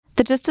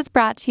The Gist is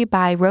brought to you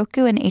by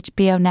Roku and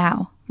HBO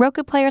Now.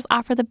 Roku players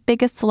offer the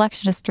biggest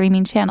selection of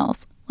streaming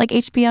channels, like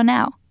HBO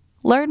Now.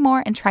 Learn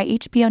more and try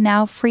HBO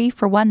Now free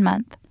for 1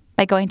 month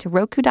by going to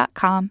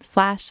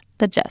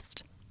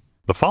roku.com/thegist.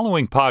 The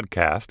following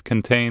podcast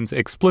contains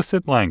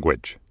explicit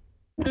language.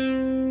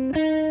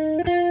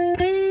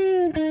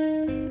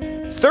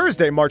 It's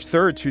Thursday, March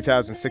 3rd,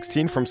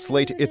 2016. From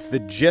Slate, it's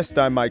The Gist.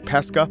 I'm Mike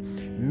Pesca.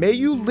 May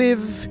you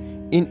live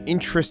in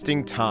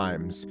interesting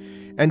times.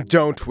 And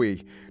don't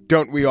we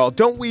all?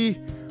 Don't we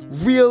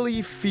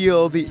really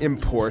feel the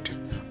import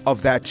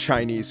of that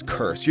Chinese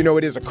curse? You know,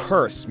 it is a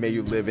curse. May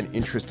you live in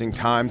interesting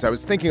times. I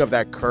was thinking of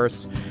that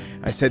curse.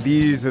 I said,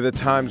 these are the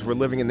times we're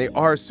living in. They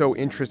are so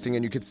interesting,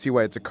 and you could see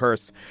why it's a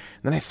curse.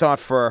 And then I thought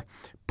for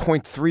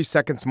 0.3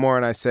 seconds more,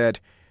 and I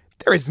said,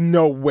 there is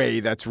no way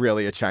that's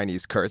really a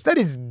Chinese curse. That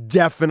is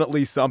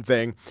definitely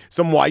something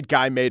some white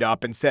guy made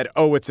up and said,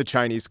 oh, it's a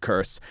Chinese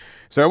curse.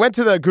 So I went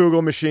to the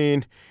Google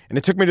machine, and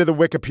it took me to the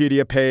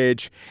Wikipedia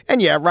page.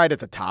 And yeah, right at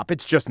the top,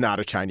 it's just not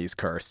a Chinese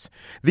curse.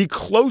 The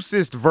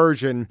closest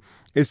version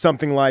is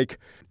something like,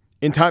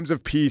 in times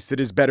of peace, it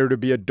is better to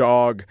be a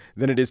dog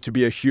than it is to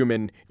be a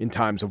human in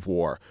times of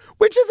war,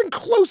 which isn't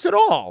close at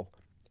all.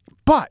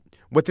 But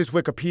what this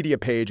Wikipedia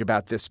page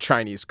about this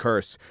Chinese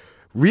curse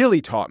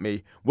really taught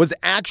me was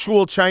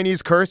actual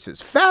Chinese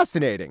curses.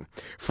 Fascinating.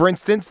 For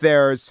instance,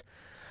 there's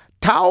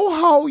Tao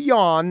Hao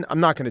Yan. I'm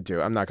not going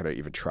to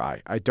even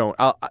try.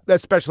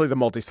 Especially the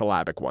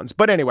multisyllabic ones.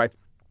 But anyway,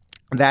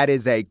 that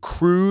is a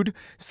crude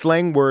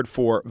slang word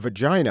for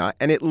vagina,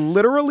 and it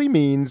literally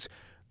means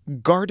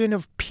garden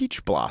of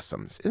peach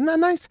blossoms. Isn't that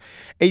nice?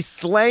 A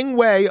slang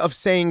way of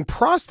saying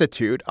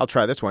prostitute, I'll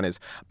try this one, is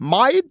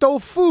mai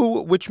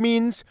tofu, which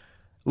means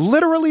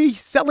literally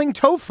selling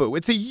tofu.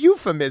 It's a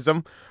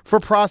euphemism for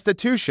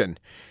prostitution.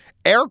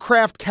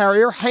 Aircraft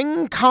carrier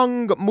Heng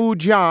Kong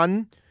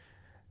Mujian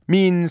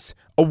means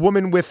a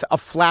woman with a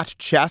flat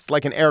chest,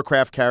 like an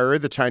aircraft carrier.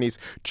 The Chinese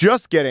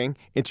just getting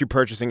into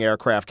purchasing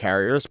aircraft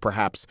carriers.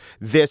 Perhaps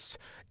this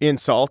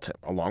insult,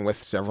 along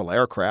with several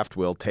aircraft,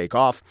 will take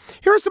off.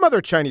 Here are some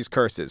other Chinese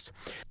curses.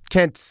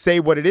 Can't say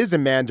what it is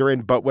in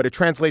Mandarin, but what it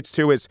translates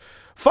to is,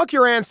 fuck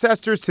your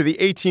ancestors to the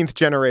 18th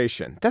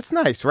generation. That's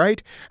nice,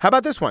 right? How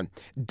about this one?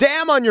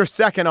 Damn on your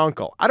second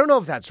uncle. I don't know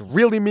if that's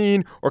really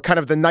mean or kind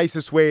of the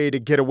nicest way to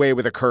get away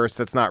with a curse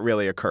that's not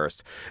really a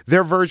curse.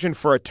 Their version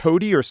for a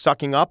toady or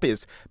sucking up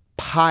is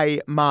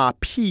pai ma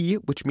pi,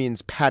 which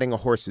means patting a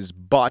horse's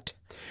butt.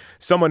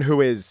 Someone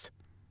who is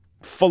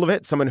full of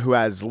it, someone who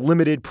has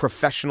limited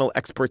professional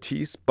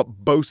expertise but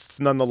boasts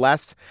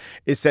nonetheless,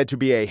 is said to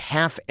be a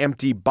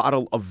half-empty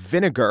bottle of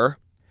vinegar.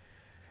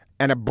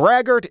 And a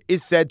braggart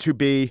is said to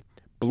be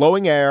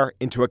blowing air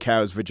into a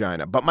cow's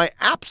vagina. But my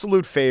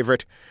absolute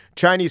favorite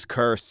Chinese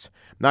curse,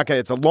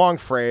 it's a long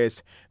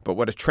phrase, but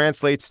what it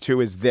translates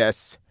to is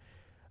this: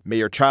 may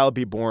your child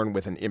be born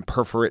with an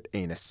imperforate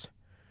anus.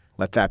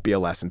 Let that be a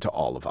lesson to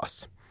all of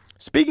us.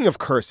 Speaking of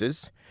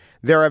curses,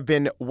 there have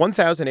been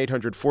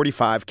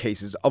 1,845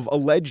 cases of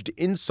alleged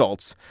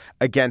insults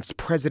against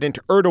President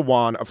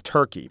Erdogan of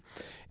Turkey.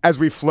 As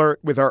we flirt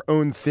with our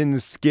own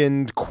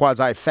thin-skinned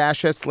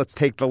quasi-fascists, let's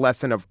take the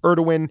lesson of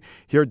Erdogan.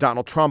 Here,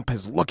 Donald Trump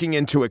is looking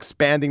into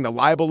expanding the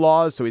libel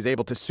laws so he's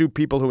able to sue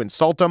people who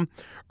insult him.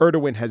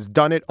 Erdogan has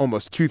done it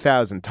almost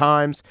 2,000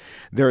 times.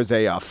 There is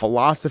a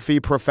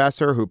philosophy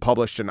professor who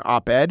published an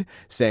op-ed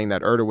saying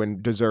that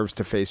Erdogan deserves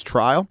to face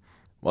trial.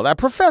 Well, that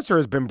professor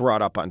has been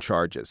brought up on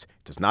charges.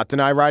 Does not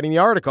deny writing the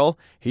article.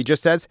 He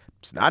just says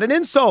it's not an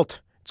insult.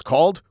 It's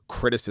called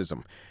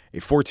criticism. A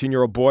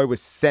 14-year-old boy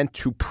was sent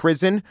to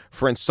prison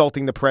for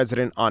insulting the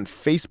president on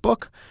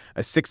Facebook.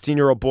 A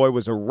 16-year-old boy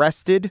was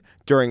arrested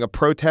during a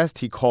protest.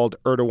 He called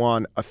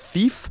Erdogan a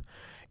thief.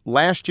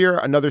 Last year,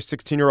 another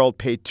 16-year-old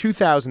paid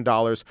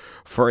 $2,000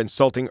 for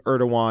insulting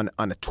Erdogan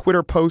on a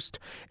Twitter post.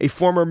 A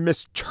former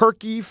Miss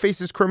Turkey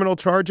faces criminal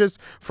charges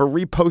for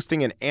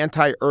reposting an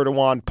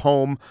anti-Erdogan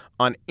poem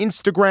on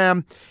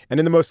Instagram. And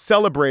in the most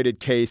celebrated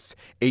case,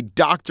 a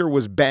doctor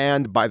was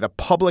banned by the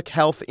Public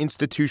Health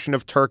Institution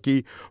of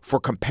Turkey for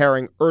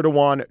comparing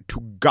Erdogan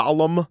to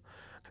Gollum.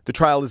 The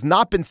trial has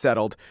not been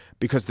settled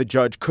because the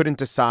judge couldn't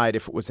decide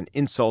if it was an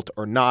insult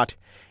or not.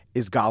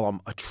 Is Gollum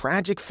a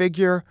tragic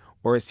figure,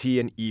 or is he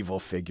an evil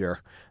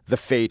figure? The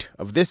fate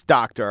of this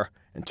doctor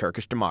and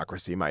Turkish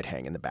democracy might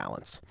hang in the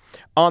balance.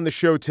 On the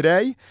show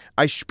today,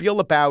 I spiel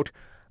about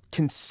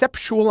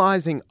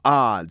conceptualizing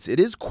odds. It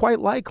is quite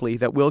likely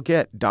that we'll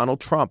get Donald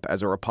Trump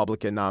as a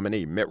Republican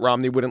nominee. Mitt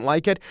Romney wouldn't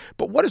like it,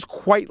 but what does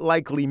quite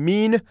likely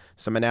mean?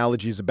 Some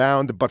analogies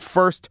abound. But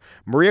first,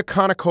 Maria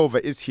Konnikova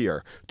is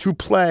here to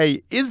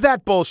play Is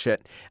That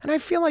Bullshit? And I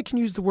feel I can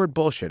use the word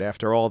bullshit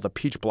after all the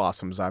peach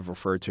blossoms I've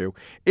referred to.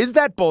 Is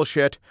that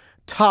bullshit?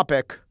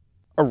 Topic: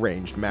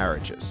 arranged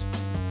marriages.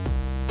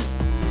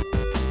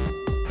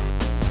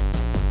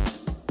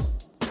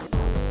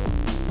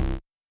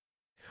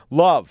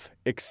 Love,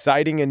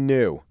 exciting and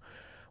new.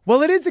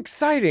 Well, it is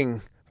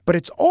exciting, but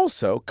it's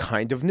also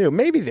kind of new.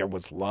 Maybe there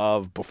was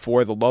love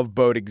before the Love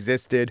Boat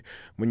existed,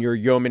 when your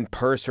yeoman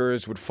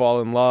pursers would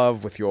fall in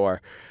love with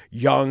your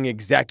young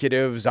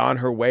executives on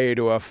her way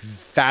to a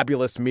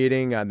fabulous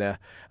meeting on the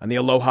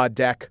Aloha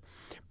deck.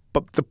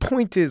 But the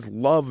point is,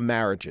 love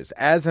marriages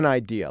as an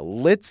idea.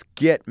 Let's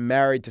get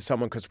married to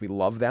someone because we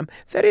love them.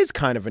 That is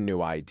kind of a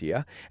new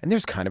idea, and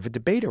there's kind of a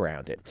debate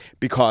around it,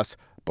 because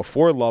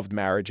before loved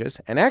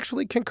marriages, and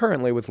actually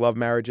concurrently with love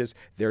marriages,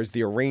 there's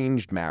the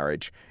arranged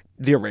marriage.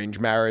 The arranged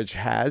marriage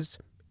has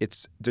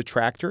its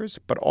detractors,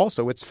 but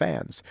also its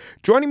fans.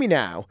 Joining me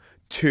now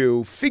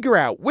to figure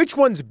out which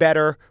one's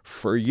better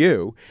for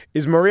you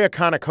is Maria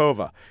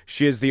Konnikova.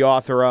 She is the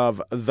author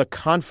of The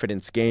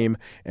Confidence Game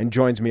and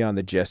joins me on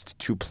The Gist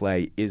to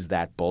play Is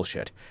That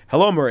Bullshit?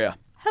 Hello, Maria.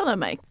 Hello,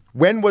 Mike.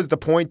 When was the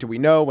point, do we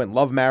know, when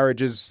love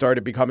marriages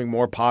started becoming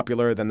more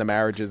popular than the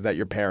marriages that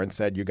your parents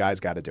said, you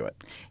guys got to do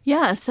it?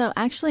 Yeah, so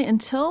actually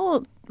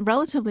until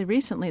relatively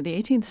recently, the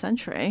 18th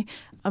century,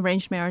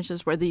 arranged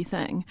marriages were the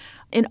thing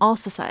in all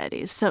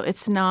societies. So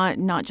it's not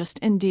just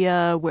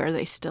India, where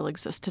they still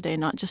exist today,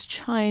 not just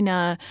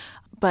China,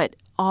 but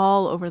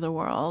all over the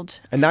world.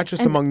 And not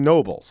just among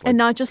nobles. And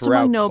not just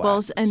among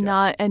nobles,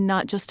 classes, and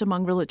not just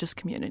among religious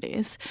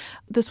communities.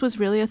 This was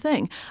really a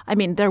thing. I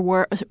mean, there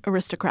were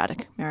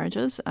aristocratic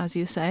marriages, as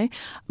you say,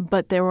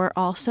 but there were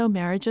also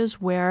marriages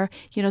where,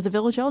 the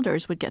village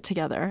elders would get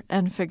together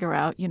and figure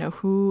out,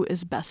 who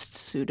is best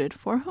suited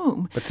for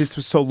whom. But this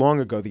was so long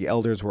ago, the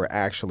elders were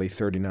actually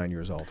 39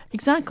 years old.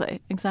 Exactly.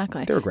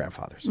 They were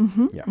grandfathers.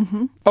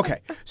 Okay,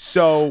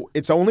 so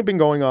it's only been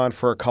going on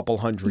for a couple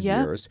hundred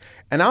years.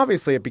 And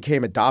obviously it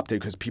became adopted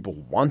because people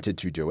wanted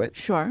to do it.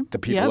 Sure. The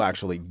people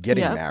actually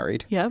getting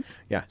married. Yep.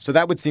 Yeah. So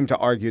that would seem to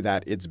argue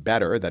that it's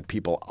better that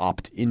people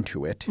opt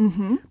into it.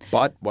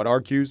 But what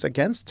argues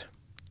against?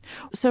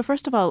 So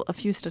first of all, a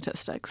few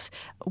statistics.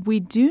 We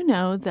do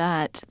know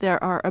that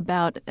there are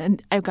about,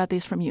 and I got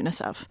these from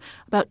UNICEF,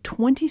 about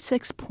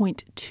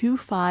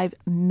 26.25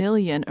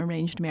 million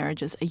arranged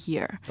marriages a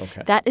year.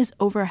 Okay. That is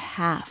over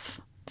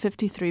half.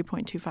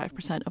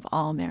 53.25% of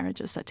all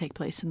marriages that take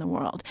place in the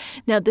world.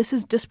 Now, this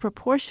is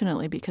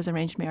disproportionately because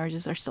arranged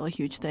marriages are still a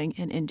huge thing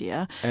in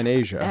India. And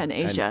Asia. And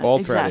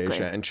all throughout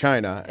Asia and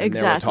China. And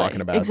they were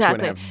talking about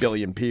 2.5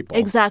 billion people.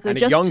 Exactly.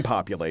 And a young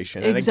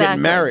population. And a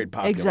getting married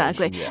population.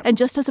 Exactly. Yeah. And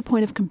just as a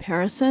point of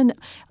comparison,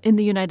 in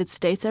the United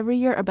States every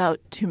year, about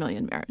 2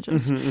 million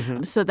marriages.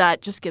 So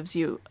that just gives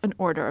you an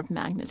order of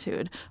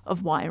magnitude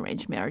of why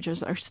arranged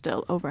marriages are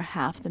still over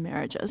half the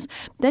marriages.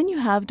 Then you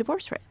have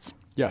divorce rates.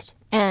 Yes.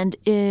 And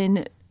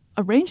in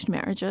arranged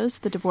marriages,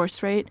 the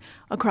divorce rate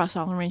across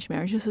all arranged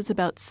marriages is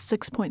about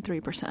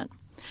 6.3%.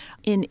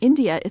 In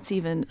India, it's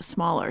even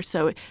smaller.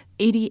 So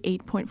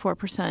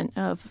 88.4%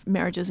 of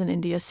marriages in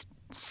India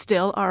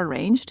still are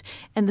arranged,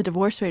 and the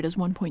divorce rate is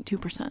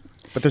 1.2%.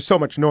 But there's so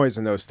much noise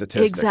in those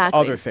statistics. Exactly.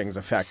 Other things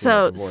affecting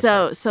the divorce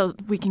rate. So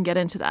we can get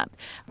into that.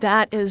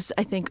 That is,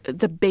 I think,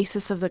 the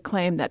basis of the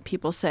claim that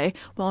people say,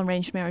 well,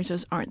 arranged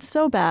marriages aren't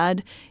so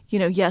bad.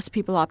 Yes,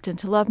 people opt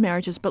into love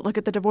marriages, but look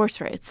at the divorce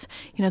rates.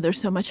 They're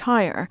so much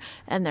higher,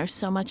 and there's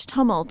so much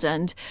tumult.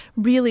 And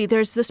really,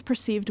 there's this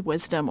perceived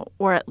wisdom,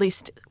 or at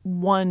least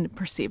one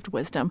perceived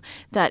wisdom,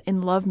 that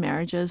in love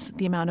marriages,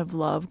 the amount of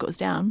love goes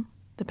down.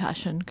 The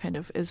passion kind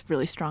of is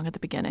really strong at the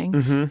beginning,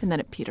 and then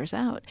it peters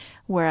out.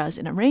 Whereas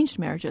in arranged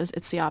marriages,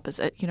 it's the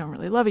opposite. You don't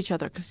really love each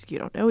other because you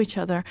don't know each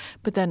other,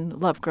 but then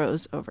love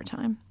grows over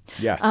time.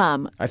 Yes.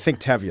 I think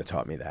Tevye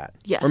taught me that.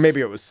 Yes. Or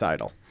maybe it was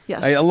Seidel.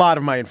 Yes. A lot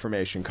of my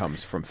information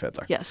comes from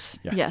Fiddler. Yes.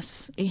 Yeah.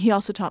 Yes. He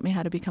also taught me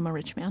how to become a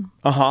rich man.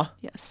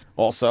 Yes.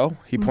 Also,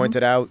 he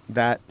pointed out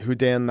that who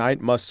day and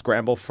night must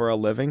scramble for a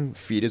living,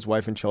 feed his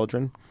wife and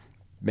children,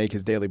 make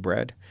his daily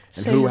bread.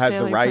 And say who his has the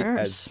daily right,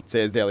 prayers.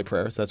 say his daily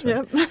prayers, that's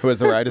right. Yep. Who has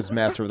the right as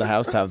master of the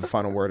house to have the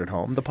final word at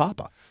home? The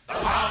Papa.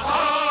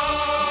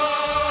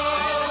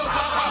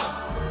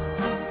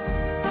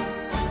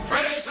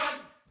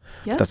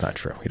 Yes. That's not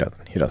true. He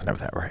doesn't have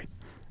that right.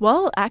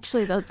 Well,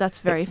 actually, that's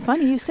very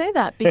funny you say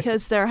that,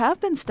 because there have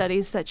been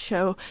studies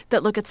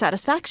that look at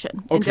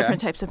satisfaction in different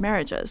types of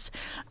marriages.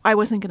 I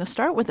wasn't going to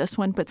start with this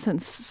one, but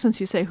since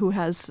you say who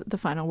has the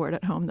final word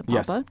at home, the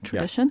Papa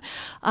tradition,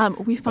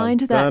 we find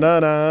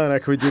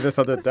that. Can we do this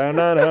on the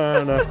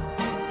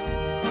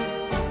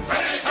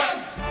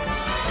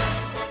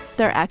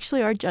There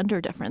actually are gender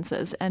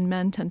differences, and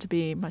men tend to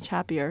be much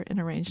happier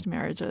in arranged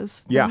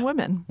marriages than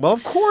women. Well,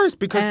 of course,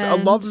 because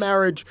a love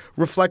marriage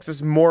reflects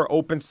this more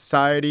open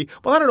society.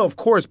 Well, I don't know, of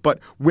course, but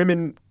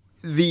women,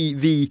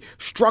 the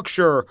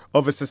structure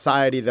of a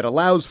society that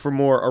allows for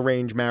more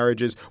arranged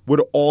marriages would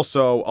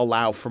also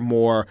allow for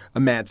more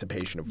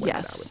emancipation of women, I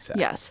would say.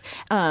 Yes.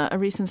 A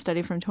recent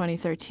study from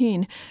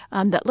 2013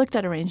 that looked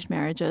at arranged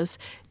marriages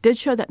did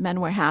show that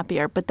men were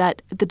happier, but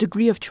that the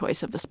degree of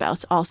choice of the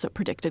spouse also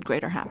predicted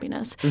greater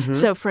happiness.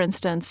 So, for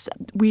instance,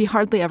 we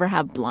hardly ever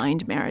have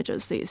blind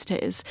marriages these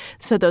days.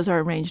 So those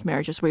are arranged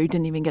marriages where you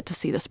didn't even get to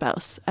see the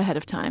spouse ahead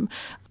of time.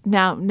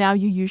 Now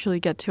you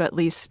usually get to at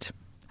least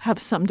have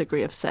some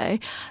degree of say.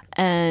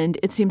 And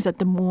it seems that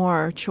the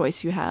more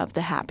choice you have,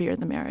 the happier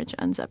the marriage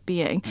ends up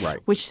being, Right.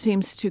 which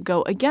seems to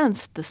go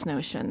against this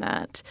notion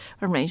that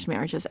arranged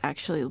marriages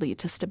actually lead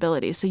to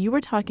stability. So you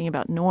were talking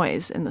about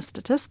noise in the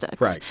statistics.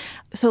 Right.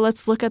 So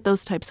let's look at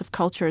those types of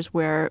cultures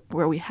where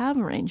we have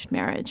arranged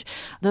marriage.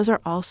 Those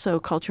are also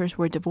cultures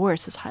where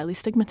divorce is highly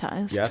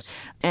stigmatized. Yes.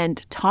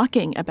 And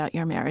talking about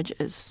your marriage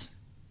is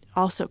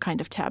also kind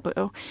of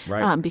taboo,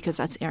 Right. because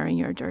that's airing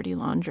your dirty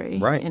laundry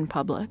Right. in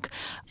public.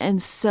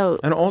 And so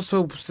And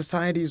also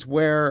societies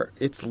where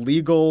it's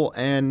legal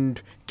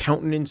and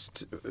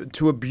countenanced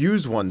to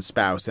abuse one's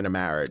spouse in a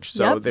marriage.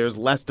 So Yep. there's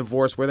less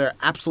divorce where there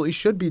absolutely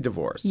should be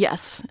divorce.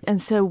 yes.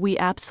 And so we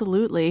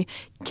absolutely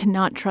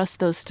cannot trust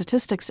those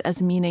statistics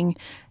as meaning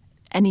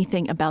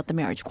anything about the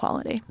marriage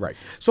quality. Right.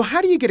 So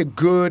how do you get a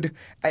good,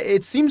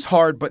 it seems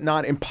hard but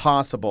not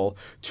impossible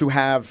to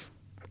have,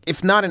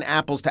 if not an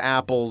apples to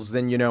apples,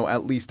 then,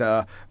 at least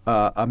a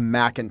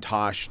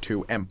Macintosh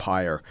to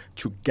Empire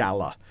to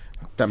Gala.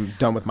 I'm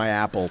done with my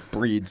Apple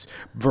breeds,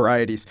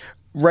 varieties.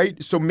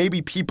 Right? So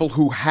maybe people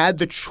who had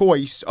the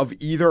choice of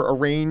either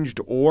arranged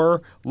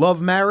or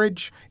love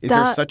marriage, is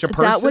there such a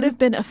person? That would have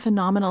been a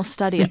phenomenal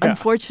study.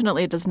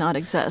 Unfortunately, it does not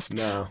exist.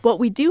 No. What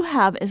we do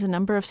have is a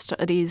number of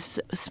studies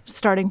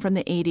starting from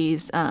the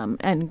 80s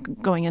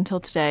and going until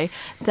today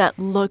that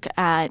look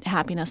at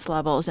happiness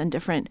levels and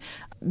different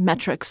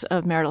metrics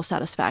of marital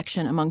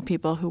satisfaction among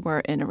people who were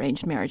in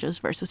arranged marriages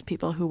versus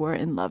people who were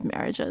in love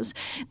marriages.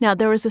 Now,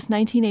 there was this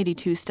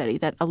 1982 study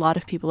that a lot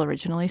of people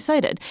originally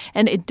cited,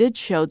 and it did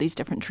show these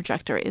different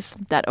trajectories,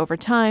 that over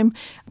time,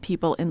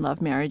 people in love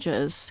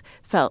marriages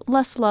felt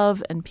less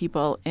love and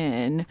people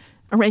in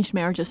arranged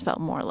marriages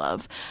felt more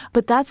love.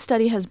 But that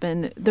study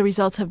the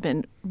results have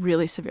been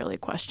really severely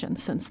questioned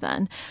since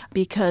then,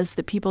 because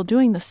the people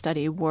doing the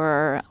study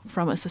were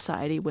from a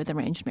society with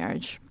arranged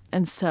marriage.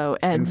 And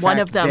In one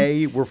fact, of them,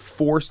 they were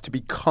forced to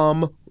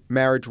become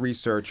marriage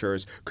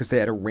researchers because they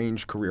had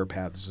arranged career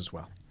paths as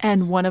well.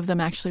 and one of them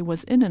actually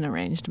was in an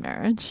arranged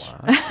marriage.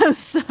 Wow.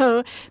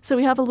 So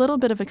we have a little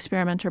bit of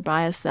experimenter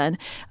bias then.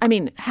 I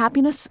mean,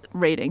 happiness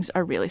ratings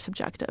are really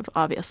subjective,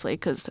 obviously,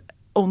 because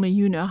only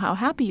you know how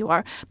happy you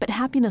are. But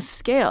happiness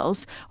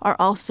scales are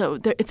also,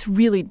 it's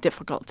really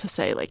difficult to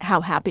say, like,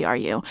 how happy are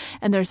you?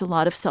 And there's a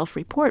lot of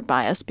self-report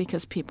bias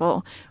because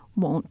people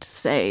won't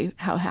say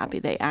how happy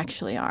they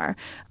actually are.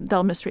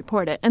 They'll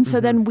misreport it. And so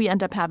then we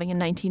end up having a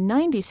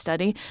 1990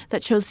 study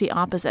that shows the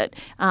opposite.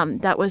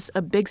 That was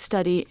a big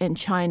study in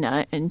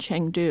China, in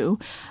Chengdu,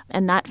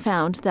 and that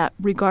found that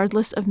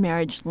regardless of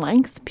marriage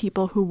length,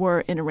 people who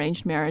were in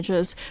arranged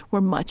marriages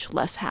were much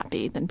less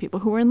happy than people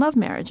who were in love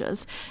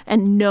marriages.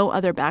 And no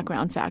other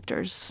background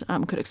factors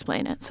could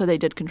explain it. So they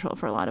did control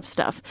for a lot of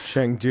stuff.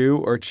 Chengdu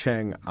or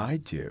Cheng I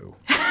do?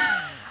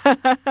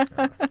 Don't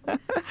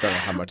know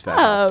how much that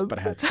helped, but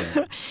I had to say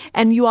it.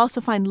 And you also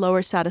find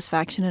lower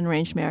satisfaction in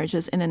arranged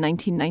marriages in a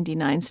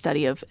 1999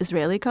 study of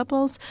Israeli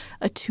couples,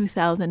 a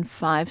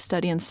 2005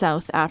 study in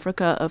South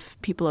Africa of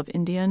people of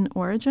Indian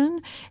origin,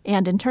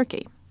 and in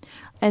Turkey.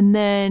 And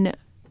then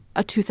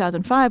a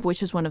 2005,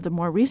 which is one of the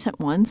more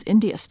recent ones,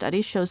 India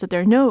study, shows that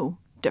there are no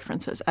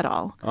differences at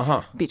all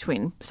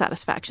between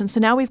satisfaction. So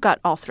now we've got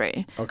all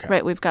three. Okay.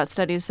 Right? We've got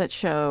studies that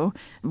show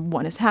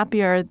one is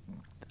happier,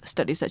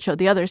 studies that show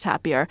the other's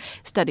happier,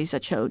 studies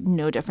that show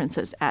no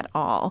differences at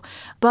all.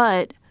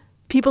 But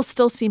people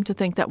still seem to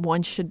think that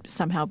one should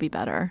somehow be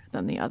better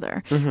than the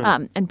other.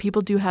 And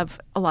people do have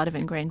a lot of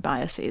ingrained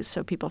biases.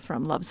 So people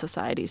from love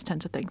societies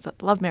tend to think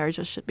that love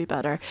marriages should be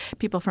better.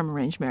 People from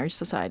arranged marriage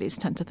societies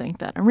tend to think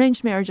that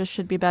arranged marriages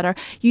should be better.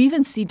 You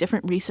even see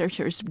different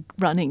researchers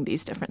running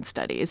these different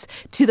studies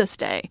to this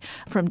day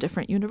from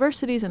different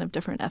universities and of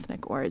different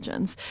ethnic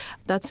origins.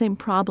 That same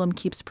problem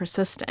keeps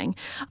persisting.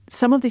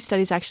 Some of these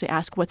studies actually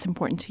ask what's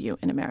important to you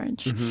in a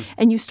marriage.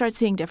 And you start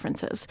seeing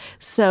differences.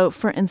 So,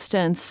 for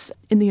instance,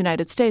 in the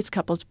United States,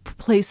 couples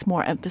place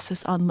more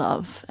emphasis on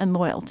love and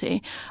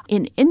loyalty.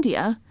 In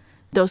India,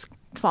 those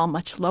fall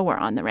much lower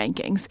on the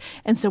rankings.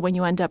 And so when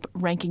you end up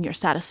ranking your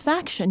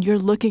satisfaction, you're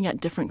looking at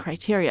different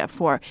criteria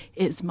for,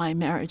 is my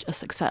marriage a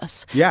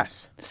success?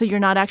 Yes. So you're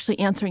not actually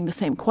answering the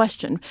same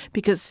question,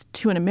 because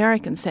to an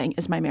American saying,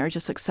 is my marriage a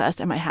success?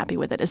 Am I happy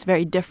with it? Is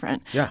very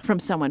different from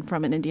someone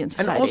from an Indian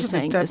society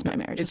saying, is my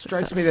marriage a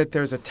success? It strikes me that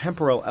there's a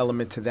temporal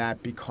element to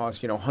that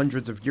because,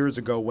 hundreds of years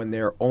ago when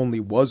there only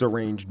was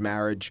arranged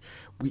marriage,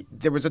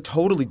 there was a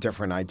totally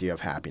different idea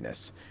of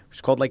happiness. It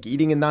was called like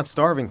eating and not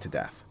starving to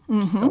death.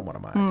 Which is still one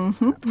of my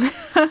ideas of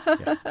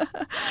happiness.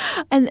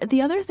 And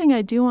the other thing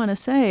I do want to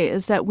say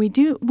is that we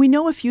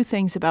know a few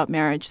things about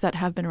marriage that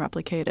have been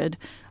replicated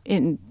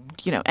in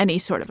any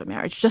sort of a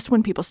marriage, just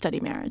when people study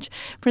marriage.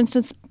 For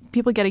instance,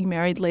 people getting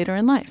married later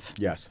in life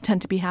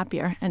tend to be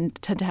happier and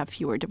tend to have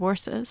fewer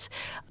divorces.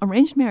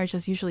 Arranged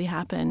marriages usually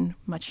happen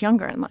much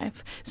younger in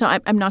life. So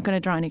I'm not going to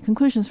draw any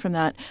conclusions from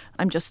that.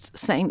 I'm just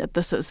saying that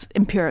this is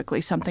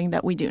empirically something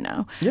that we do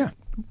know. Yeah.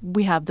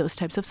 We have those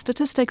types of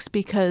statistics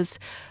because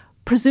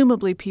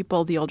presumably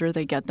people, the older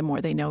they get, the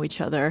more they know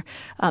each other,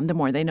 the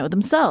more they know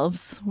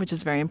themselves, which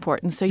is very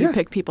important. So you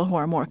pick people who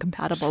are more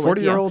compatible with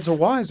you. 40-year-olds are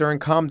wiser and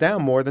calm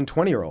down more than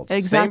 20-year-olds.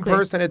 Exactly. Same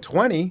person at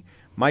 20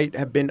 might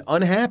have been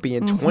unhappy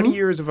in 20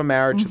 years of a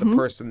marriage to the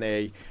person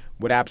they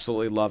would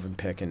absolutely love and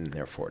pick in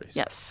their 40s.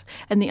 Yes.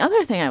 And the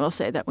other thing I will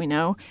say that we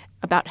know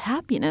about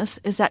happiness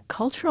is that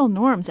cultural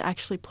norms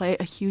actually play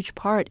a huge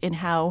part in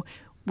how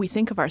we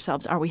think of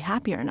ourselves. Are we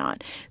happy or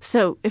not?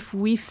 So if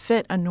we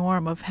fit a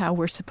norm of how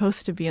we're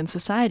supposed to be in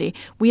society,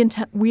 we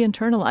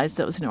internalize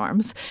those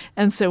norms.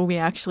 And so we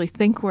actually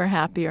think we're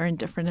happier in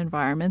different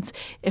environments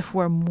if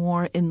we're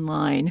more in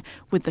line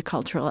with the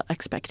cultural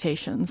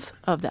expectations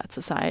of that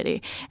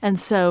society. And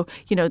so,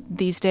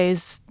 these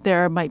days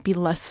there might be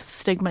less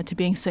stigma to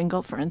being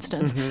single, for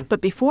instance. But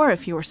before,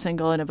 if you were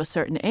single and of a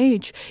certain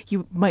age,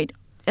 you might,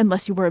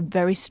 unless you were a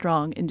very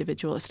strong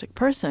individualistic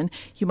person,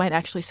 you might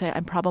actually say,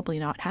 I'm probably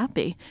not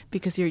happy,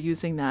 because you're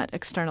using that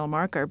external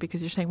marker,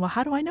 because you're saying, well,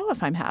 how do I know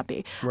if I'm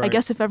happy? Right. I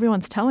guess if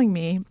everyone's telling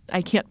me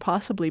I can't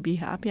possibly be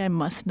happy, I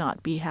must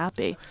not be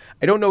happy.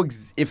 I don't know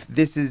if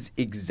this is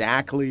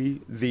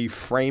exactly the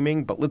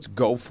framing, but let's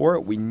go for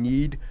it. We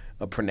need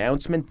a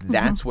pronouncement.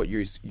 That's what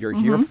you're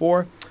here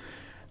for.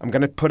 I'm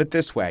going to put it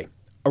this way.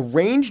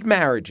 Arranged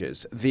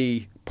marriages,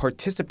 the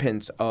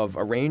participants of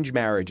arranged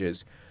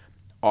marriages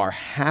are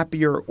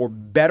happier or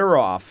better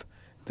off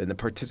than the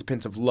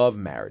participants of love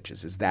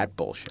marriages. Is that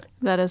bullshit?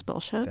 That is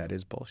bullshit. That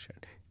is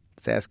bullshit.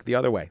 Let's ask the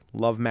other way.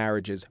 Love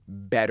marriages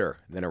better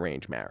than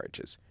arranged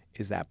marriages.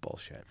 Is that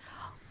bullshit?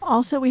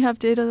 Also, we have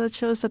data that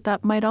shows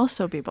that might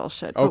also be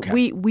bullshit.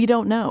 Okay. But we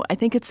don't know. I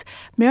think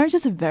marriage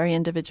is a very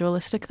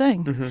individualistic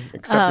thing.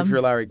 Except if you're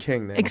Larry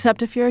King. Then.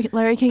 Except if you're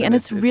Larry King. And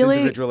it's really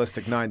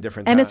individualistic 9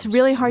 different and times. it's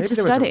really hard Maybe to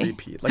there was study. a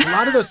repeat. Like a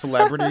lot of those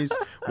celebrities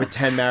with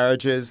 10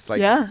 marriages,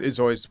 is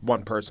always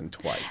one person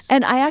twice.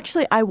 And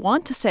I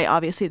want to say,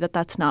 obviously, that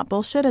that's not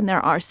bullshit. And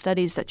there are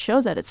studies that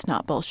show that it's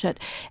not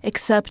bullshit.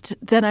 Except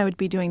then I would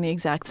be doing the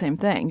exact same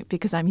thing,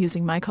 because I'm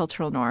using my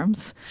cultural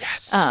norms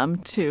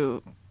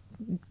to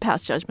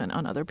pass judgment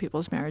on other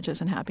people's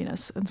marriages and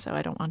happiness. And so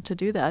I don't want to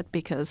do that,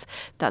 because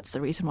that's the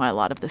reason why a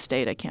lot of this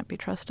data can't be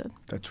trusted.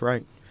 That's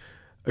right.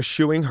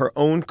 Eschewing her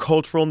own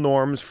cultural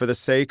norms for the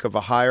sake of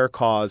a higher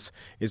cause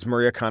is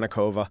Maria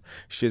Konnikova.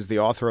 She is the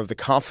author of The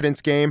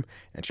Confidence Game,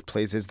 and she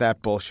plays Is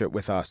That Bullshit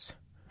with us.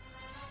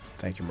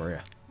 Thank you,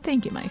 Maria.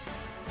 Thank you, Mike.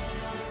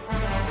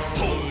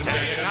 Who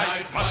day and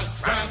night must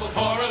scramble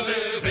for a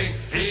living,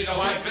 feed a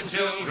wife and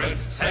children,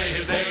 say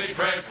his daily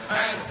prayers,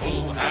 and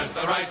who has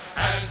the right,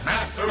 as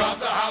master of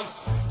the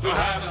house, to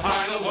have the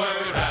final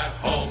word at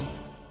home?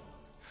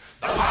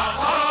 The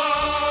Papa!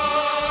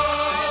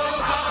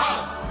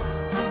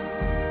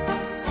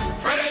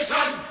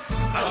 Tradition!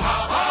 The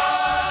Papa!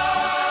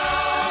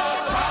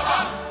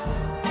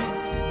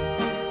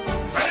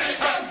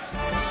 Tradition!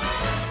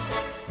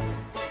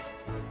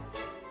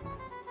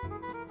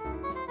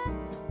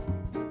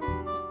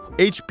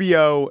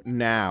 HBO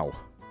Now.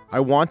 I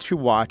want to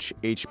watch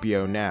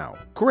HBO Now.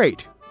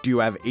 Great. Do you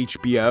have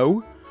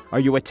HBO? Are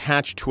you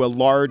attached to a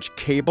large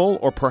cable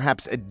or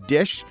perhaps a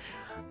dish?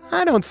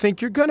 I don't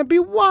think you're going to be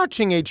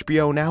watching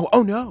HBO Now.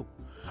 Oh, no.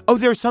 Oh,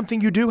 there's something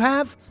you do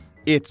have?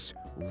 It's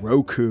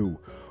Roku.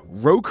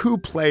 Roku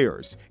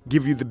players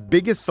give you the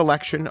biggest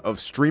selection of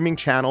streaming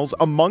channels,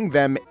 among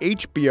them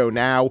HBO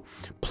Now,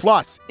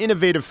 plus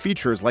innovative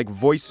features like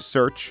voice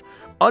search,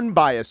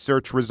 unbiased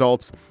search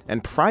results,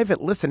 and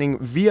private listening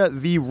via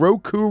the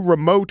Roku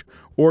remote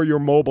or your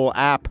mobile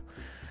app.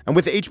 And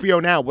with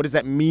HBO Now, what does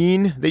that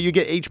mean that you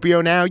get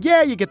HBO Now?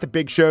 Yeah, you get the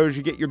big shows,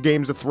 you get your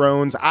Games of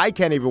Thrones. I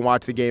can't even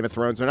watch the Game of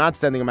Thrones. They're not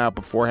sending them out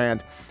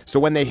beforehand. So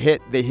when they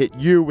hit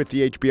you with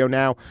the HBO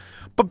Now.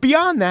 But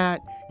beyond that,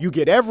 you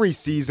get every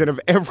season of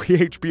every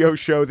HBO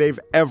show they've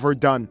ever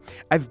done.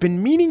 I've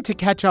been meaning to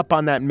catch up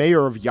on that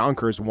Mayor of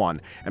Yonkers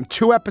one. I'm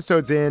 2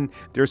 episodes in.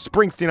 There's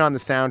Springsteen on the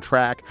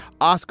soundtrack,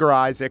 Oscar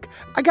Isaac.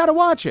 I gotta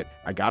watch it.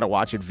 I gotta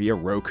watch it via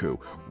Roku.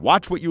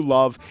 Watch what you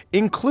love,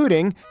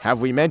 including,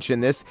 have we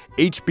mentioned this,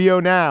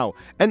 HBO Now.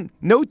 And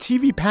no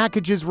TV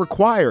packages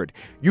required.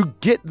 You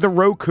get the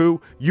Roku,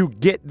 you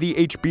get the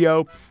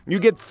HBO, you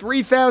get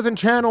 3,000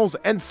 channels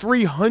and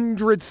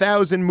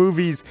 300,000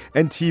 movies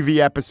and TV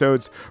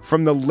episodes,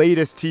 from the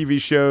latest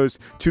TV shows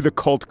to the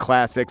cult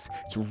classics.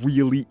 It's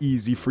really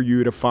easy for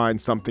you to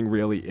find something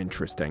really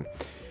interesting.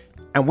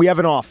 And we have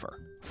an offer.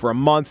 For a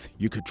month,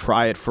 you could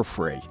try it for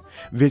free.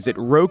 Visit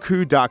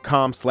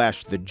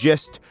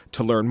Roku.com/thegist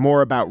to learn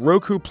more about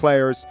Roku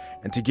players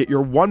and to get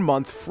your 1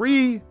 month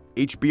free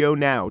HBO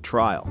Now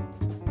trial.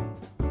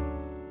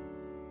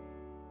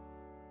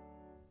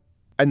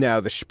 And now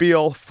the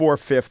spiel,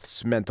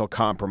 4/5 mental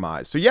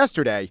compromise. So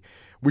yesterday,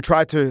 we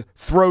tried to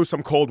throw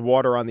some cold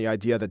water on the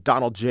idea that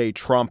Donald J.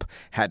 Trump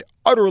had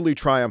utterly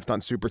triumphed on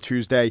Super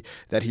Tuesday,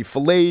 that he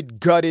filleted,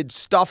 gutted,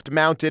 stuffed,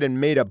 mounted,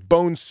 and made a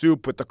bone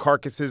soup with the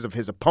carcasses of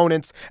his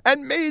opponents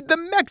and made the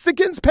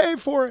Mexicans pay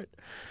for it.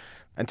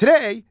 And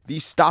today, the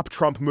Stop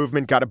Trump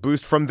movement got a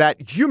boost from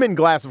that human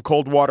glass of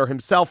cold water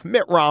himself,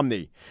 Mitt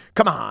Romney.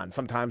 Come on,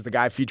 sometimes the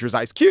guy features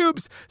ice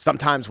cubes.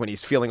 Sometimes when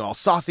he's feeling all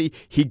saucy,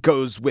 he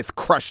goes with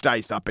crushed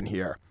ice up in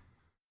here.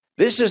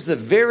 This is the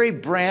very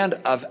brand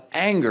of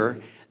anger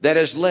that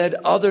has led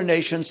other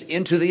nations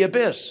into the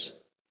abyss.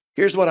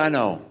 Here's what I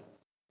know.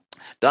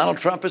 Donald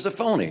Trump is a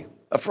phony,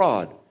 a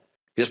fraud.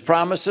 His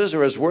promises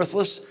are as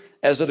worthless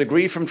as a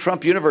degree from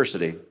Trump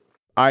University.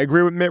 I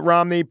agree with Mitt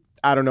Romney.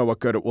 I don't know what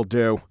good it will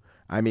do.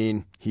 I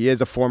mean, he is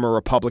a former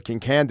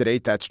Republican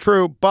candidate, that's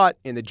true, but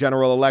in the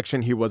general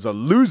election, he was a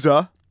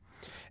loser.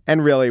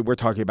 And really, we're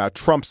talking about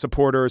Trump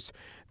supporters.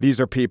 These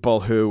are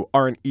people who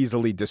aren't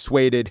easily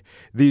dissuaded.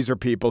 These are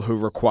people who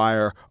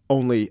require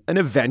only an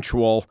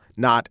eventual,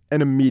 not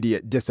an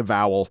immediate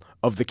disavowal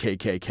of the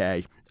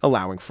KKK,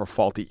 allowing for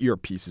faulty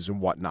earpieces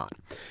and whatnot.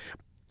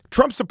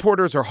 Trump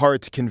supporters are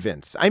hard to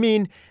convince. I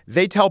mean,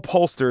 they tell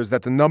pollsters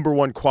that the number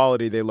one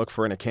quality they look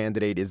for in a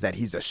candidate is that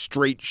he's a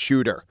straight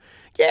shooter.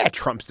 Yeah,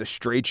 Trump's a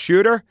straight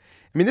shooter.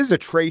 I mean, this is a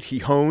trait he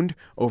honed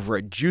over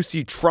a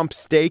juicy Trump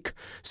steak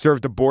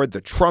served aboard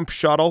the Trump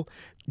shuttle,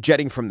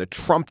 jetting from the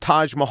Trump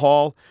Taj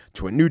Mahal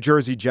to a New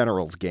Jersey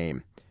Generals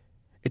game.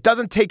 It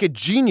doesn't take a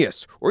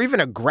genius or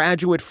even a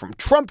graduate from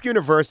Trump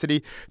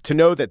University to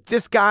know that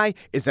this guy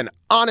is an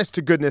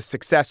honest-to-goodness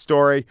success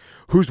story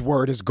whose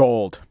word is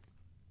gold.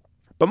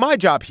 But my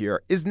job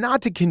here is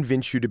not to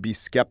convince you to be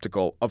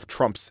skeptical of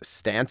Trump's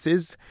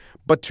stances,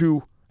 but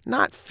to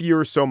not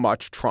fear so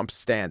much Trump's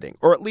standing,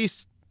 or at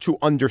least to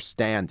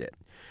understand it.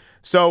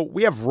 So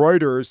we have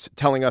Reuters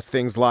telling us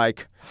things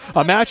like,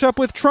 a matchup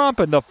with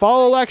Trump in the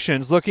fall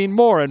elections looking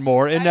more and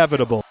more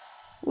inevitable.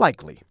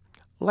 Likely.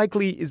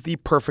 Likely is the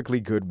perfectly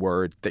good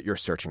word that you're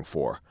searching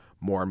for.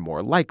 More and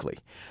more likely.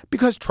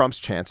 Because Trump's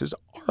chances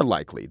are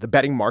likely. The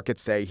betting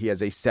markets say he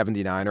has a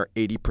 79 or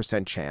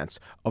 80% chance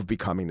of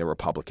becoming the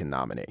Republican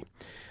nominee.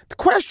 The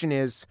question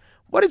is,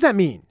 what does that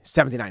mean,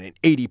 79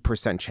 and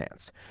 80%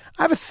 chance?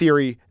 I have a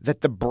theory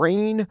that the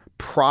brain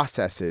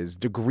processes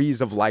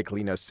degrees of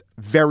likeliness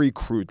very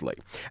crudely.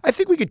 I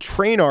think we could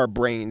train our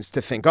brains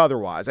to think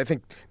otherwise. I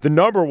think the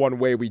number one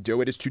way we do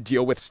it is to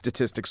deal with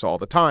statistics all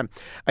the time.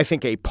 I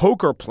think a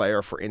poker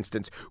player, for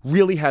instance,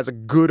 really has a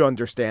good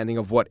understanding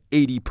of what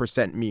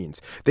 80%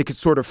 means. They could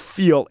sort of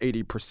feel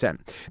 80%.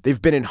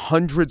 They've been in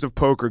hundreds of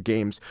poker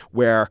games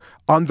where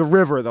on the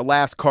river, the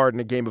last card in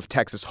a game of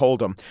Texas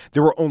Hold'em,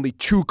 there were only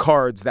 2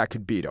 cards that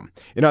could beat them.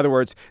 In other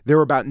words, they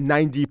were about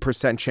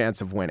 90%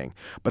 chance of winning.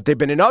 But they've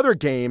been in other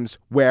games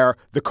where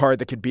the card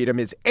that could beat them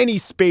is any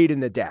spade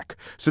in the deck.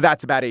 So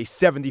that's about a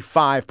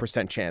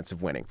 75% chance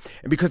of winning.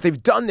 And because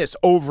they've done this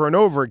over and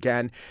over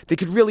again, they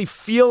could really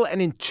feel and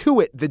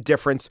intuit the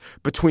difference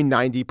between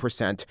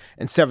 90%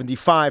 and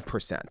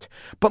 75%.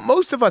 But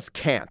most of us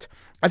can't.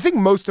 I think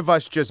most of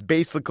us just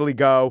basically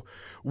go,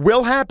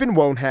 will happen,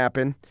 won't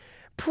happen,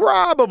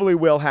 probably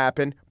will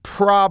happen,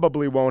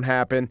 probably won't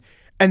happen,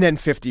 and then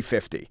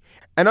 50-50.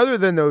 And other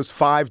than those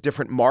 5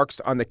 different marks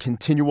on the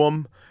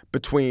continuum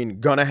between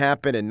gonna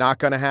happen and not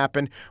gonna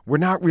happen, we're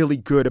not really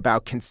good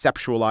about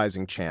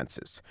conceptualizing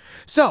chances.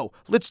 So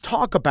let's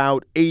talk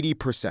about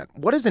 80%.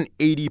 What does an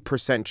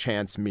 80%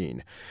 chance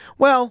mean?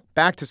 Well,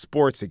 back to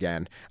sports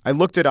again. I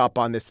looked it up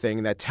on this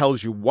thing that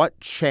tells you what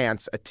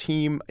chance a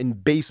team in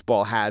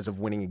baseball has of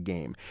winning a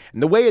game.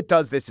 And the way it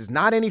does this is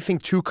not anything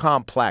too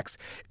complex.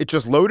 It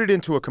just loaded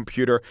into a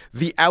computer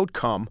the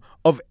outcome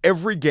of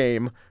every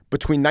game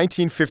between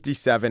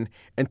 1957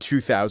 and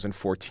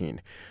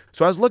 2014.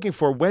 So I was looking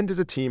for, when does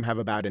a team have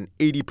about an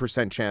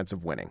 80% chance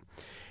of winning?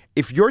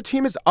 If your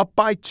team is up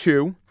by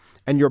 2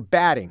 and you're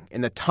batting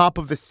in the top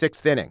of the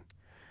 6th inning,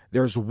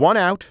 there's 1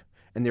 out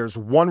and there's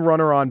 1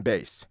 runner on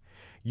base,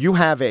 you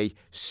have a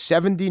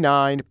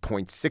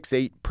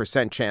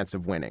 79.68% chance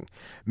of winning,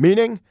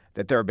 meaning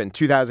that there have been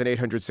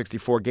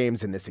 2,864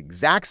 games in this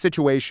exact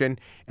situation,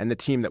 and the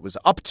team that was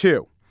up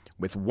 2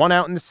 with 1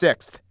 out in the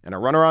 6th and a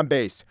runner on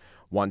base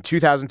won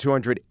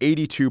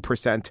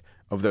 2,282%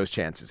 of those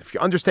chances. If you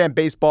understand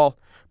baseball,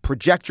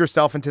 project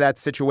yourself into that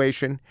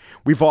situation.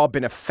 We've all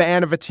been a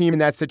fan of a team in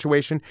that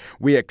situation.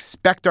 We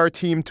expect our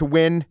team to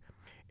win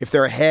if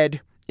they're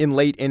ahead in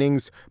late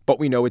innings, but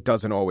we know it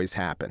doesn't always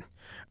happen.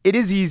 It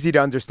is easy to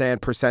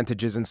understand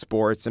percentages in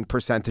sports and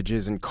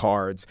percentages in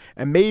cards.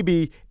 And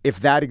maybe if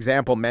that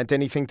example meant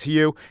anything to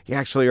you, you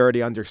actually already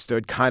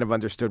kind of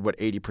understood what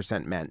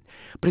 80% meant.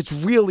 But it's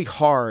really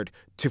hard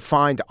to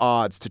find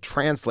odds to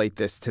translate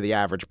this to the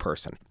average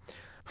person.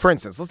 For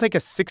instance, let's take a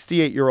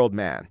 68-year-old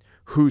man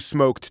who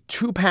smoked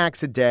 2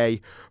 packs a day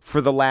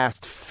for the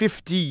last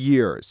 50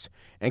 years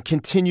and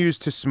continues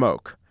to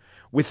smoke.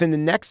 Within the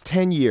next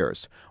 10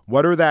 years,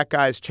 what are that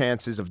guy's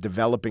chances of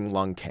developing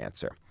lung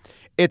cancer?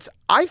 It's,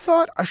 I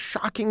thought, a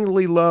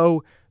shockingly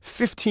low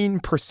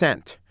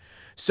 15%.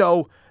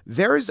 So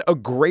there's a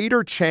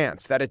greater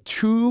chance that a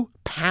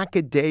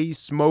 2-pack-a-day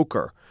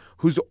smoker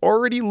who's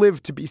already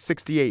lived to be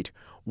 68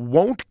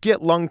 won't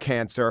get lung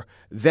cancer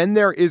than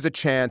there is a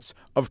chance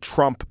of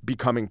Trump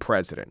becoming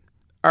president.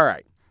 All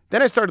right.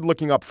 Then I started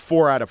looking up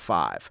 4 out of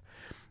 5.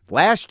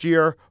 Last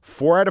year,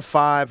 4 out of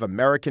 5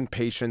 American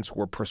patients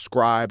were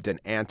prescribed an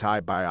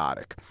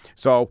antibiotic.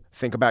 So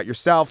think about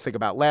yourself, think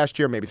about last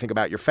year, maybe think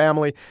about your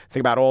family,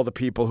 think about all the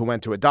people who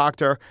went to a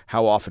doctor.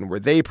 How often were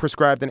they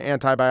prescribed an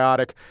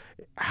antibiotic?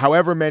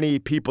 However many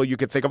people you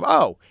could think of,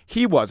 oh,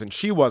 she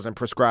wasn't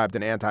prescribed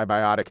an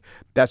antibiotic.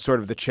 That's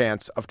sort of the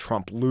chance of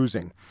Trump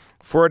losing.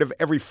 4 out of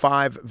every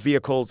 5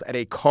 vehicles at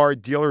a car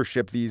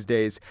dealership these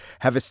days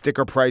have a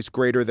sticker price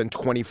greater than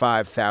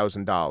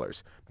 $25,000.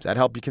 Does that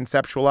help you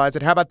conceptualize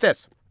it? How about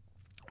this?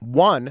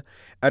 1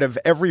 out of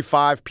every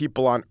 5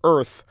 people on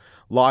Earth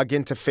log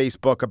into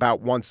Facebook about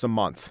once a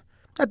month.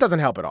 That doesn't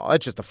help at all.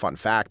 That's just a fun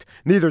fact.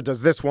 Neither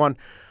does this one.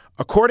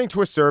 According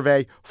to a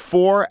survey,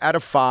 4 out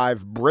of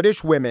 5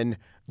 British women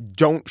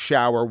don't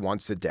shower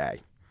once a day.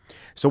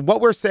 So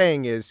what we're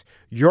saying is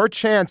your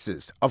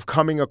chances of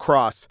coming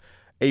across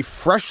a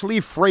freshly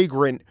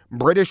fragrant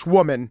British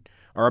woman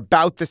are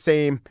about the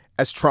same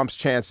as Trump's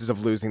chances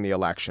of losing the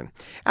election.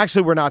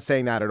 Actually, we're not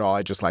saying that at all.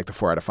 I just like the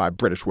 4 out of 5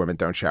 British women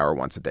don't shower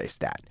once a day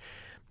stat.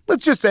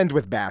 Let's just end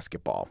with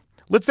basketball.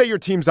 Let's say your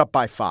team's up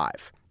by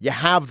 5. You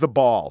have the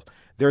ball.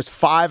 There's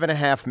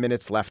 5.5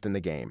 minutes left in the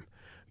game.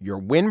 Your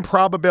win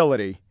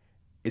probability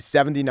is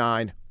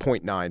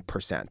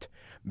 79.9%.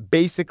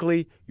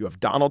 Basically, you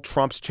have Donald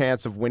Trump's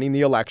chance of winning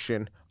the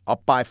election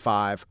up by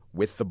 5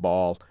 with the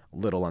ball,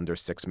 little under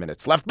 6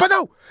 minutes left. But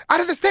no, out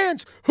of the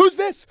stands, who's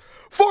this?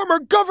 Former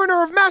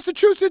governor of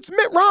Massachusetts,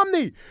 Mitt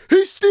Romney.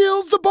 He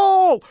steals the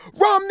ball.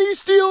 Romney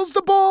steals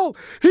the ball.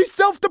 He's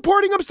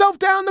self-deporting himself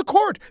down the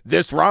court.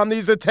 This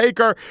Romney's a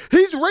taker.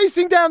 He's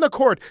racing down the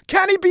court.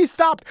 Can he be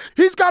stopped?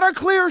 He's got a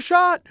clear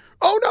shot.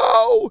 Oh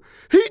no!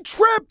 He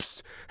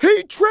trips.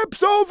 He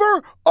trips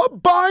over a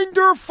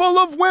binder full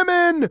of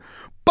women.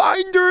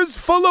 Binders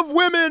full of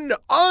women.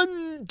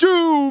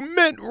 Undo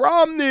Mitt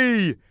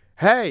Romney.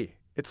 Hey,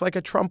 it's like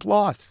a Trump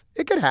loss.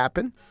 It could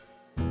happen.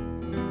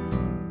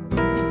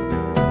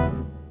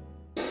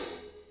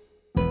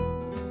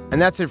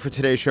 And that's it for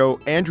today's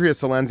show. Andrea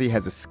Salenzi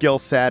has a skill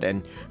set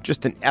and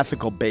just an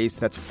ethical base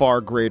that's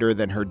far greater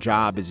than her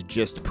job as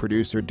GIST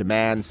producer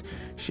demands.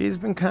 She's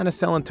been kind of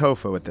selling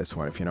tofu with this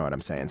one, if you know what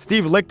I'm saying.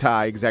 Steve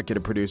Lickteig,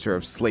 executive producer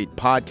of Slate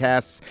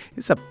Podcasts,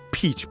 is a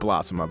peach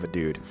blossom of a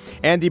dude.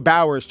 Andy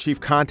Bowers,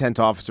 chief content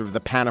officer of the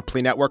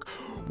Panoply Network,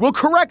 will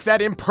correct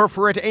that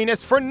imperforate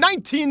anus for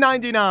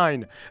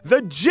 $19.99.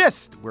 The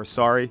Gist. We're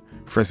sorry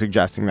for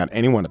suggesting that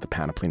anyone at the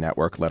Panoply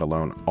Network, let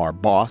alone our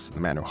boss, the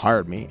man who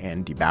hired me,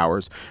 Andy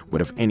Bowers,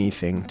 would have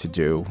anything to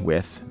do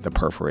with the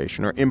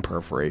perforation or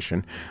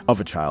imperforation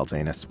of a child's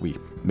anus. We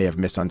may have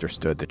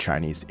misunderstood the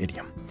Chinese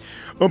idiom.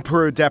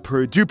 Peru, de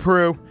Peru, du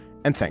Peru,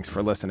 and thanks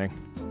for listening.